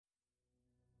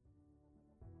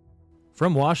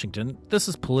From Washington, this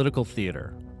is Political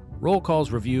Theater, Roll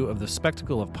Call's review of the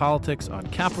spectacle of politics on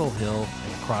Capitol Hill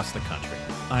and across the country.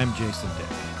 I'm Jason Dick.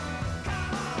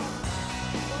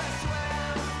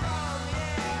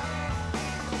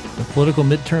 The political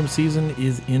midterm season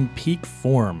is in peak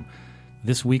form.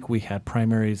 This week we had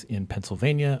primaries in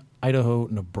Pennsylvania, Idaho,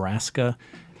 Nebraska,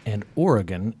 and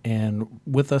Oregon. And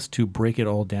with us to break it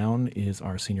all down is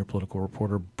our senior political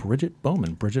reporter, Bridget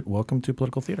Bowman. Bridget, welcome to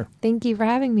Political Theater. Thank you for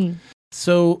having me.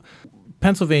 So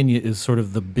Pennsylvania is sort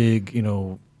of the big,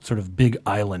 big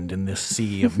island in this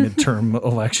sea of midterm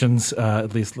elections,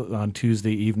 at least on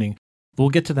Tuesday evening. We'll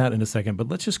get to that in a second, but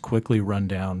let's just quickly run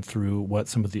down through what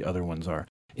some of the other ones are.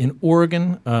 In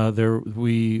Oregon, there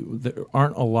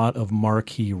aren't a lot of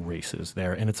marquee races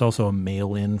there, and it's also a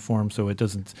mail-in form, so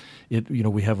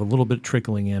we have a little bit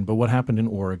trickling in. But what happened in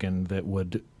Oregon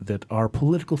that our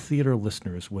political theater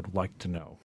listeners would like to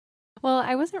know? Well,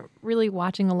 I wasn't really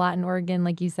watching a lot in Oregon.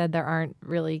 Like you said, there aren't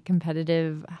really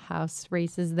competitive House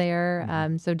races there.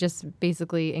 Mm-hmm. So just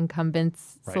basically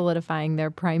incumbents solidifying their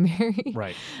primary.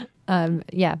 Right. And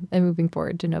moving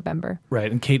forward to November.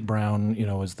 Right. And Kate Brown,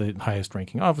 is the highest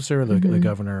ranking officer. The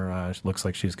governor looks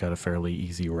like she's got a fairly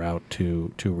easy route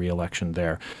to re-election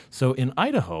there. So in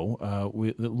Idaho, a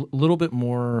little bit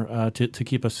more to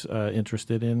keep us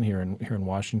interested in here in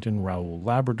Washington, Raul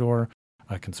Labrador,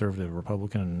 a conservative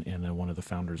Republican and one of the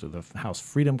founders of the House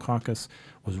Freedom Caucus,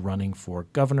 was running for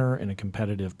governor in a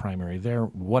competitive primary there.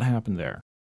 What happened there?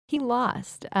 He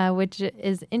lost, which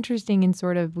is interesting in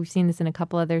we've seen this in a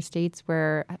couple other states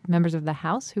where members of the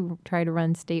House who try to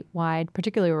run statewide,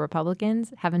 particularly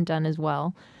Republicans, haven't done as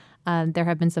well. There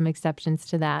have been some exceptions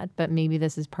to that, but maybe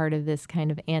this is part of this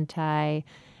kind of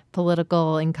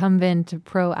anti-political incumbent,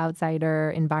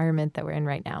 pro-outsider environment that we're in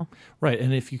right now. Right,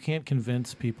 and if you can't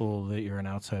convince people that you're an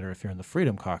outsider if you're in the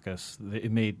Freedom Caucus, you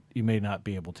may not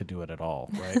be able to do it at all,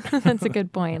 right? That's a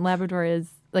good point. Labrador is,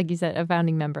 like you said, a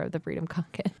founding member of the Freedom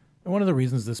Caucus. And one of the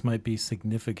reasons this might be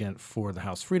significant for the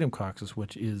House Freedom Caucus,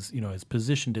 which is, has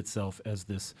positioned itself as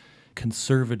this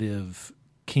conservative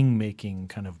king-making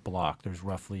kind of bloc. There's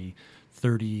roughly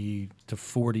 30 to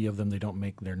 40 of them. They don't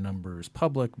make their numbers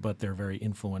public, but they're very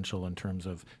influential in terms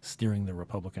of steering the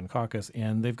Republican caucus.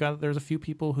 And there's a few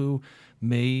people who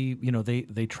may,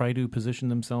 they try to position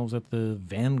themselves at the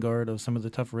vanguard of some of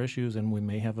the tougher issues, and we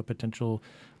may have a potential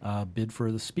bid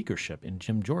for the speakership in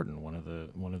Jim Jordan,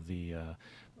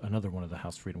 another one of the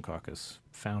House Freedom Caucus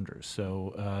founders.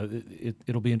 So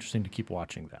it'll be interesting to keep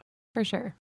watching that. For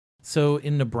sure. So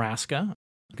in Nebraska,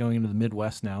 going into the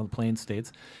Midwest now, the Plains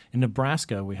states. In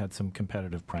Nebraska, we had some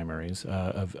competitive primaries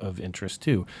of interest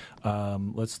too.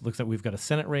 Let's look at we've got a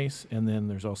Senate race, and then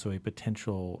there's also a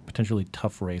potentially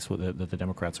tough race that the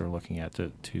Democrats are looking at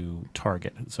to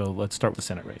target. So let's start with the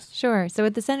Senate race. Sure. So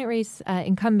at the Senate race,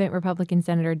 incumbent Republican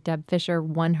Senator Deb Fischer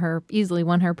easily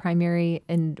won her primary,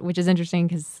 and which is interesting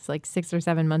because like 6 or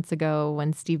 7 months ago,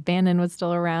 when Steve Bannon was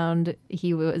still around,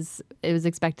 it was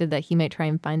expected that he might try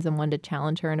and find someone to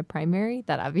challenge her in a primary.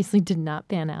 That obviously did not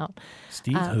pan out.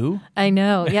 Steve who? I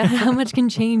know. Yeah, how much can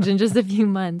change in just a few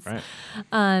months. Right.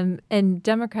 And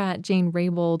Democrat Jane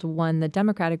Raybould won the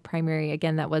Democratic primary.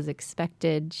 Again, that was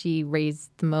expected. She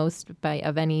raised the most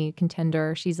of any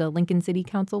contender. She's a Lincoln City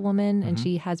Councilwoman, and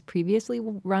she has previously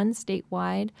run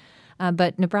statewide.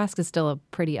 But Nebraska's still a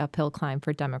pretty uphill climb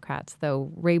for Democrats,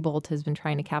 though Raybould has been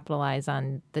trying to capitalize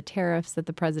on the tariffs that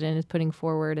the president is putting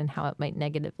forward and how it might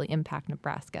negatively impact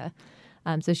Nebraska.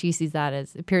 So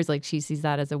it appears like she sees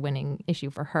that as a winning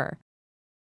issue for her.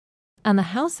 On the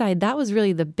House side, that was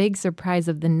really the big surprise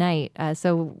of the night.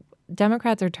 So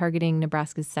Democrats are targeting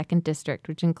Nebraska's 2nd district,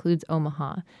 which includes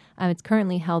Omaha. It's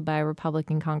currently held by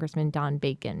Republican Congressman Don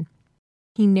Bacon.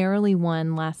 He narrowly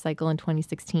won last cycle in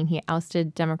 2016. He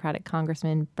ousted Democratic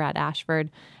Congressman Brad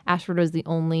Ashford. Ashford was the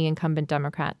only incumbent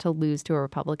Democrat to lose to a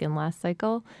Republican last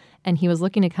cycle, and he was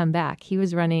looking to come back. He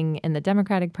was running in the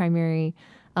Democratic primary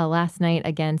last night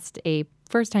against a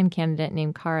first-time candidate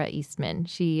named Kara Eastman.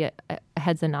 She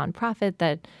heads a nonprofit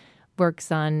that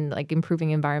works on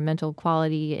improving environmental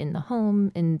quality in the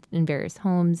home, in various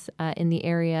homes in the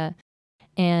area.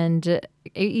 And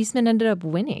Eastman ended up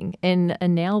winning in a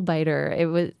nail-biter. It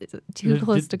was too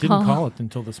close to call. Didn't call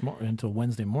it until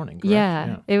Wednesday morning, correct?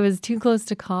 Yeah, it was too close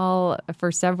to call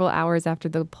for several hours after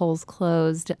the polls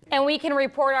closed. And we can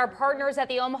report our partners at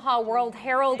the Omaha World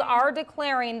Herald are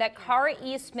declaring that Kara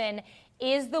Eastman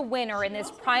is the winner in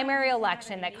this primary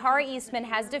election, that Kara Eastman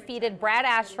has defeated Brad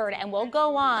Ashford and will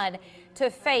go on to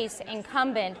face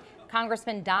incumbent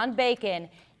Congressman Don Bacon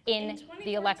in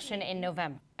the election in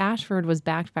November. Ashford was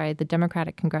backed by the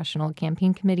Democratic Congressional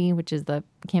Campaign Committee, which is the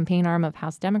campaign arm of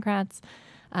House Democrats.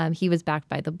 He was backed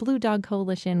by the Blue Dog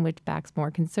Coalition, which backs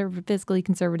more fiscally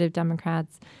conservative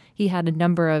Democrats. He had a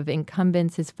number of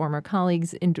incumbents, his former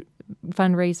colleagues,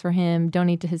 fundraise for him,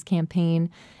 donate to his campaign.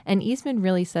 And Eastman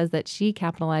really says that she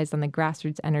capitalized on the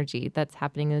grassroots energy that's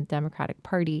happening in the Democratic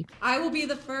Party. I will be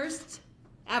the first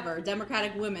ever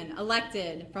Democratic woman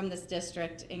elected from this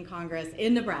district in Congress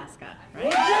in Nebraska,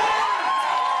 right?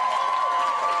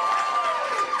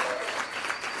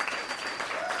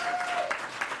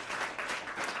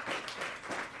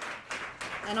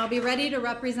 And I'll be ready to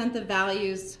represent the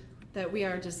values that we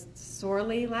are just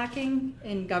sorely lacking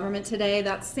in government today.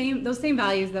 Those same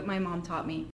values that my mom taught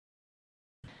me.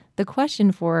 The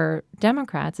question for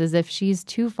Democrats is if she's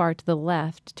too far to the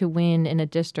left to win in a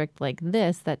district like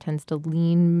this that tends to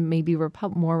lean maybe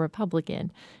more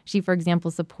Republican. She, for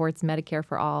example, supports Medicare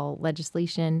for All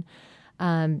legislation.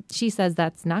 She says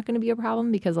that's not going to be a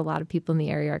problem because a lot of people in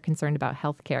the area are concerned about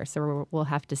health care. So we'll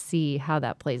have to see how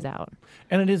that plays out.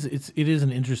 And it is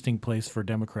an interesting place for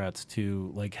Democrats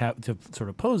to have to sort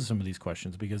of pose some of these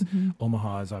questions because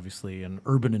Omaha is obviously an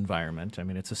urban environment. I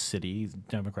mean, it's a city.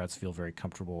 Democrats feel very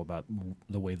comfortable about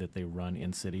the way that they run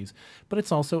in cities, but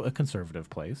it's also a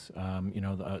conservative place.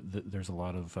 There's a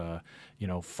lot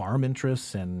of farm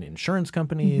interests and insurance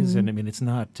companies, and I mean, it's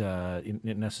not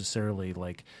necessarily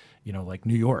like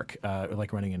New York,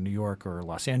 like running in New York or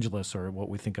Los Angeles or what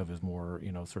we think of as more,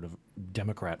 sort of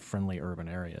Democrat-friendly urban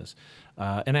areas.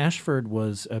 And Ashford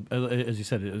was, as you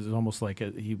said, it was almost like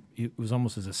he was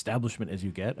almost as establishment as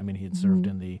you get. I mean, he had served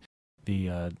in the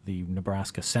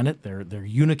Nebraska Senate, their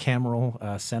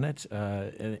unicameral Senate,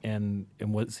 and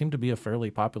what seemed to be a fairly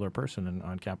popular person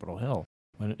on Capitol Hill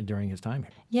during his time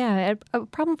here. Yeah, a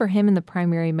problem for him in the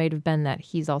primary might have been that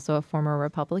he's also a former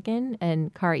Republican,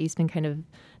 and Kara Eastman kind of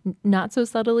not so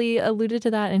subtly alluded to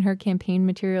that in her campaign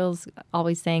materials,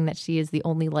 always saying that she is the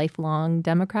only lifelong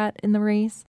Democrat in the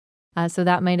race. So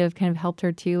that might have kind of helped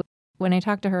her too. When I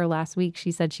talked to her last week,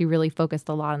 she said she really focused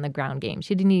a lot on the ground game.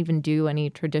 She didn't even do any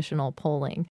traditional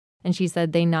polling. And she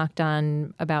said they knocked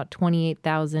on about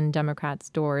 28,000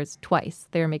 Democrats' doors twice.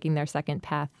 They were making their second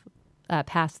pass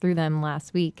through them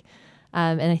last week.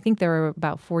 And I think there were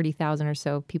about 40,000 or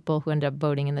so people who ended up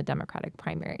voting in the Democratic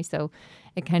primary. So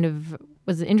it kind of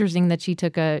was interesting that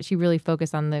she really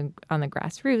focused on the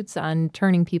grassroots, on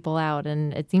turning people out,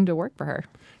 and it seemed to work for her.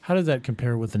 How does that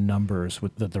compare with the numbers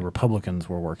that the Republicans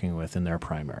were working with in their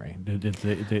primary?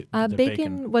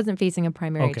 Bacon wasn't facing a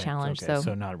primary challenge, so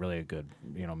not really a good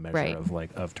measure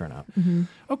of turnout. Mm-hmm.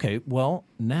 Okay, well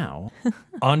now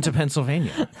on to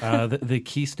Pennsylvania, the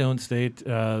Keystone State,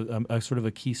 sort of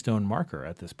a keystone marker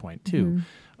at this point too.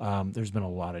 Mm-hmm. There's been a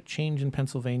lot of change in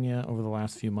Pennsylvania over the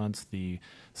last few months. The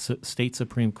state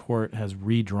Supreme Court has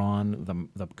redrawn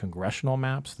the congressional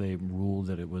maps. They ruled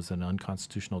that it was an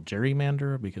unconstitutional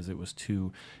gerrymander because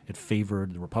it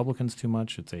favored the Republicans too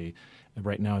much.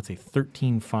 Right now it's a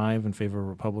 13-5 in favor of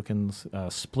Republicans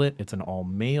split. It's an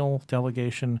all-male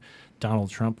delegation.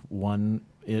 Donald Trump won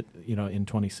it, in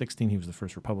 2016. He was the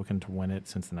first Republican to win it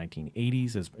since the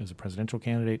 1980s as a presidential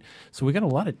candidate. So we got a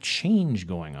lot of change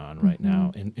going on right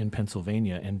now in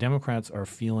Pennsylvania, and Democrats are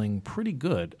feeling pretty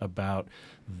good about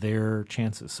their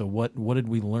chances. So what did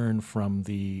we learn from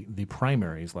the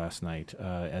primaries last night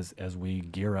as we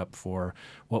gear up for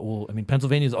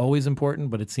Pennsylvania is always important,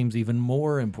 but it seems even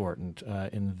more important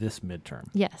in this midterm.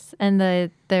 Yes, and the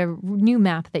new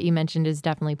map that you mentioned is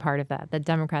definitely part of that. The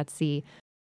Democrats see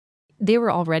they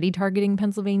were already targeting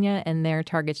Pennsylvania, and their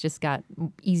targets just got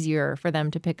easier for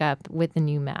them to pick up with the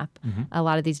new map. Mm-hmm. A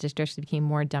lot of these districts became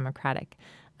more Democratic.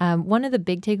 One of the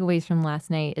big takeaways from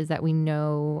last night is that we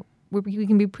know we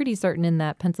can be pretty certain in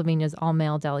that Pennsylvania's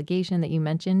all-male delegation that you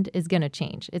mentioned is going to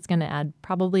change. It's going to add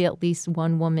probably at least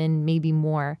one woman, maybe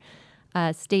more.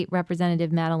 State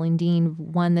Representative Madeline Dean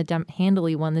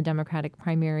handily won the Democratic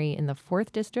primary in the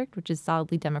 4th district, which is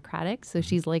solidly Democratic, so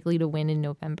she's likely to win in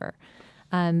November.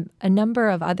 A number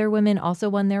of other women also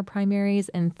won their primaries,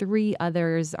 and 3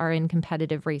 others are in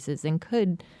competitive races and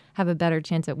could have a better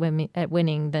chance at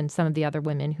winning than some of the other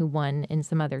women who won in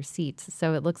some other seats.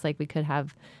 So it looks like we could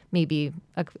have maybe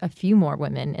a few more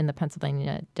women in the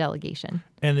Pennsylvania delegation.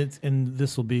 And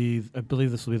this will be, I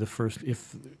believe this will be the first,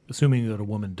 assuming that a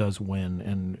woman does win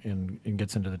and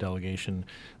gets into the delegation,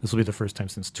 this will be the first time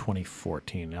since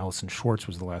 2014. Allison Schwartz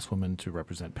was the last woman to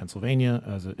represent Pennsylvania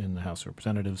in the House of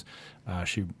Representatives.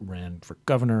 She ran for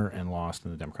governor and lost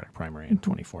in the Democratic primary in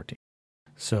 2014.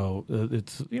 So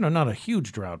it's not a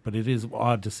huge drought, but it is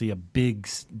odd to see a big,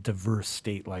 diverse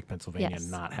state like Pennsylvania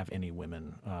not have any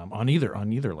women on either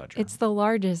ledger. It's the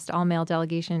largest all-male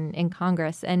delegation in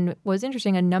Congress. And what was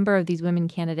interesting, a number of these women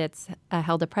candidates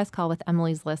held a press call with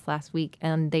Emily's List last week,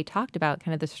 and they talked about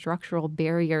kind of the structural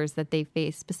barriers that they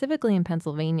face, specifically in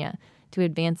Pennsylvania, to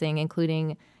advancing,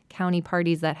 including county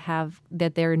parties that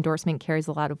their endorsement carries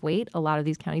a lot of weight. A lot of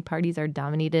these county parties are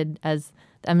dominated, as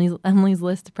Emily's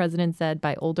List president said,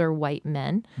 by older white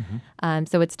men. Mm-hmm.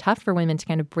 So it's tough for women to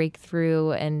kind of break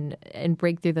through and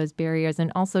break through those barriers,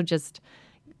 and also just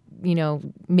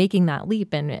making that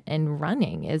leap and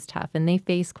running is tough. And they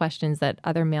face questions that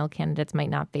other male candidates might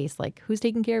not face, like who's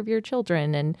taking care of your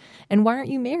children and why aren't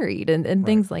you married and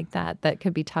things like that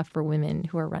could be tough for women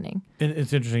who are running. And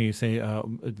it's interesting you say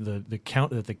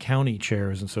the county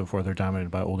chairs and so forth are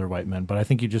dominated by older white men, but I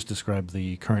think you just described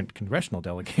the current congressional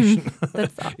delegation.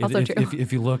 That's also true.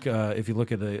 If you look at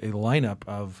a lineup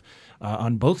of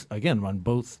on both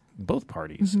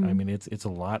parties. Mm-hmm. I mean, it's a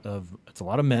lot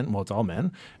of men. Well, it's all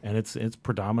men, and it's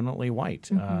predominantly white.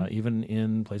 Mm-hmm. Even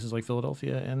in places like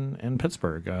Philadelphia and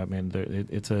Pittsburgh. I mean,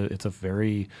 it's a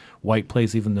very white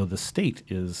place, even though the state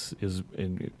is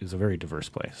a very diverse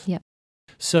place. Yep.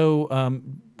 So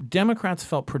Democrats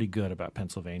felt pretty good about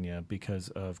Pennsylvania because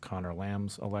of Connor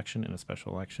Lamb's election in a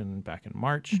special election back in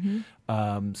March.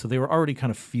 Mm-hmm. So they were already kind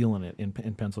of feeling it in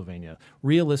Pennsylvania.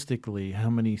 Realistically, how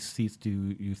many seats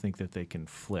do you think that they can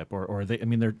flip? Or they? I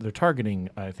mean, they're targeting,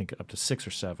 I think, up to 6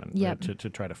 or 7 to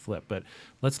try to flip. But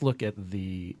let's look at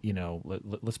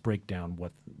let's break down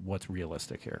what's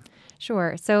realistic here.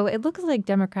 Sure. So it looks like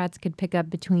Democrats could pick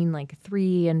up between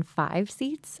 3 and 5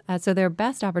 seats. So their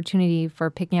best opportunity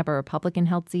for picking up a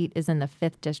Republican-held seat is in the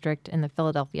 5th district in the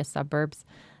Philadelphia suburbs.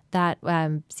 That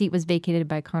seat was vacated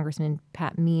by Congressman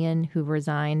Pat Meehan, who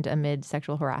resigned amid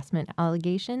sexual harassment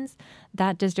allegations.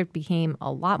 That district became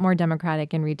a lot more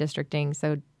Democratic in redistricting,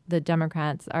 so the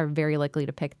Democrats are very likely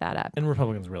to pick that up. And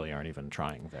Republicans really aren't even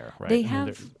trying there, right?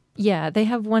 They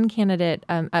have one candidate,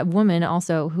 a woman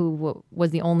also, who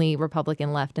was the only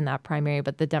Republican left in that primary,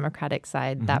 but the Democratic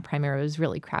side, mm-hmm. that primary was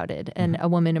really crowded. And mm-hmm. a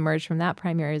woman emerged from that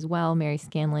primary as well, Mary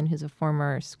Scanlon, who's a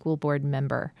former school board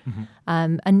member.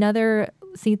 Mm-hmm. Another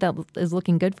seat that is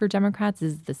looking good for Democrats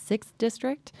is the 6th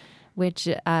district, which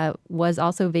was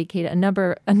also vacated.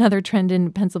 Another trend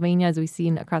in Pennsylvania, as we've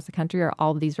seen across the country, are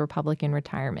all of these Republican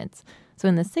retirements. So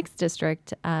in the 6th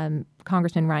district,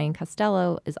 Congressman Ryan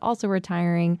Costello is also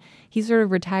retiring. He sort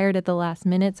of retired at the last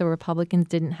minute, so Republicans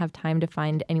didn't have time to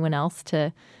find anyone else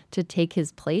to take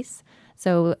his place.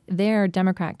 So there,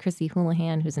 Democrat Chrissy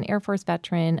Houlihan, who's an Air Force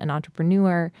veteran, an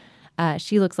entrepreneur,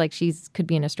 she looks like could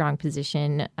be in a strong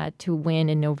position to win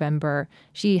in November.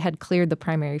 She had cleared the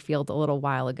primary field a little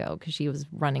while ago because she was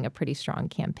running a pretty strong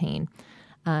campaign.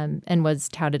 And was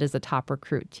touted as a top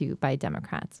recruit by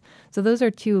Democrats. So those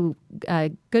are 2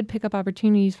 good pickup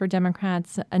opportunities for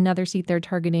Democrats. Another seat they're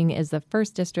targeting is the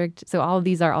 1st district. So all of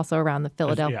these are also around the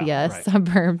Philadelphia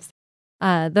suburbs.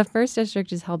 The 1st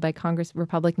district is held by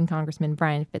Republican Congressman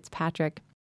Brian Fitzpatrick.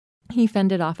 He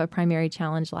fended off a primary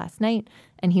challenge last night,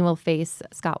 and he will face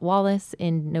Scott Wallace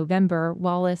in November.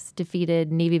 Wallace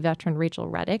defeated Navy veteran Rachel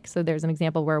Reddick, so there's an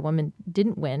example where a woman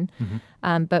didn't win.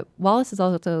 Mm-hmm. But Wallace is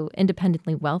also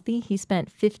independently wealthy. He spent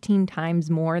 15 times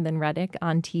more than Reddick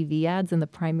on TV ads in the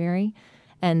primary,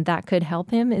 and that could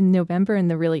help him in November in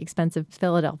the really expensive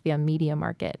Philadelphia media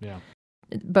market. Yeah.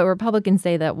 But Republicans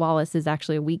say that Wallace is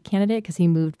actually a weak candidate because he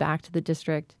moved back to the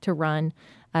district to run.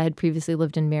 Had previously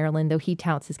lived in Maryland, though he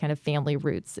touts his kind of family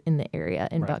roots in the area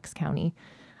in Bucks County.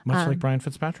 Much like Brian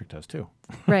Fitzpatrick does, too.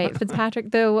 Right.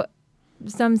 Fitzpatrick, though,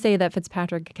 some say that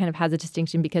Fitzpatrick kind of has a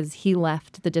distinction because he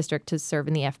left the district to serve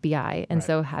in the FBI. And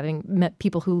so having met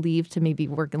people who leave to maybe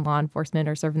work in law enforcement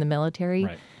or serve in the military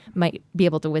might be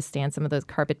able to withstand some of those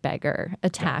carpetbagger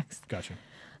attacks. Gotcha.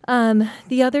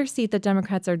 The other seat that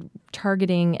Democrats are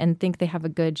targeting and think they have a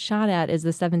good shot at is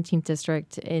the 17th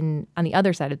district on the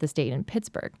other side of the state in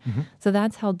Pittsburgh. Mm-hmm. So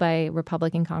that's held by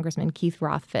Republican Congressman Keith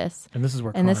Rothfuss. And this is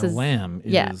where Connor Lamb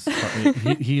is.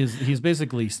 Yeah. He's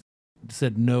basically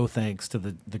said no thanks to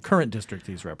the current district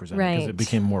he's representing because it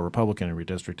became more Republican in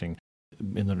redistricting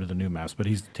in the new maps, but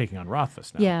he's taking on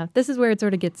Rothfuss now. Yeah, this is where it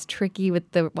sort of gets tricky with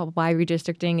why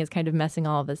redistricting is kind of messing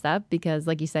all of this up because,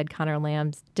 like you said, Connor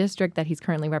Lamb's district that he's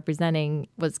currently representing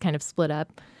was kind of split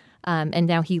up. And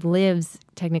now he lives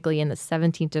technically in the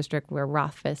 17th district where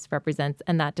Rothfuss represents,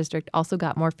 and that district also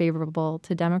got more favorable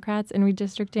to Democrats in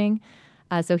redistricting.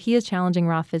 So he is challenging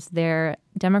Rothfuss there.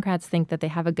 Democrats think that they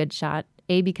have a good shot,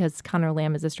 because Connor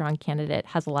Lamb is a strong candidate,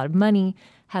 has a lot of money,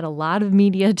 had a lot of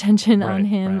media attention on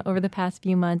him over the past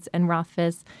few months, and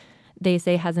Rothfuss, they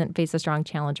say hasn't faced a strong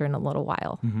challenger in a little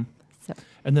while. Mm-hmm. So.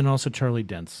 And then also Charlie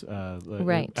Dent's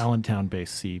right.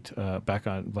 Allentown-based seat back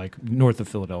on north of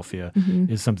Philadelphia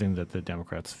is something that the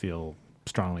Democrats feel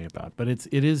strongly about. But it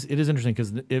is interesting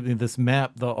because this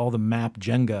map, all the map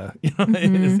Jenga,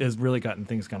 has really gotten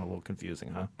things kind of a little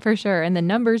confusing, huh? For sure. And the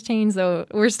numbers change, so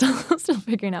we're still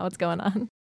figuring out what's going on.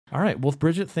 All right. Well,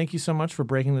 Bridget, thank you so much for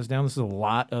breaking this down. This is a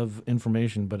lot of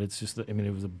information, but it's just,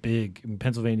 it was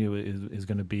Pennsylvania is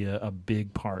going to be a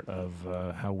big part of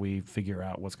how we figure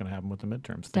out what's going to happen with the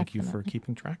midterms. Thank you for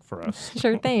keeping track for us.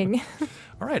 Sure thing.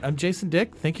 All right. I'm Jason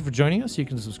Dick. Thank you for joining us. You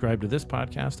can subscribe to this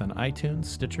podcast on iTunes,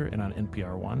 Stitcher, and on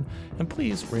NPR One. And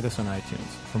please rate us on iTunes.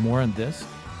 For more on this,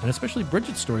 and especially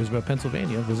Bridget's stories about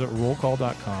Pennsylvania, visit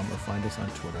rollcall.com or find us on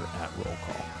Twitter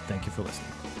 @rollcall. Thank you for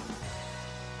listening.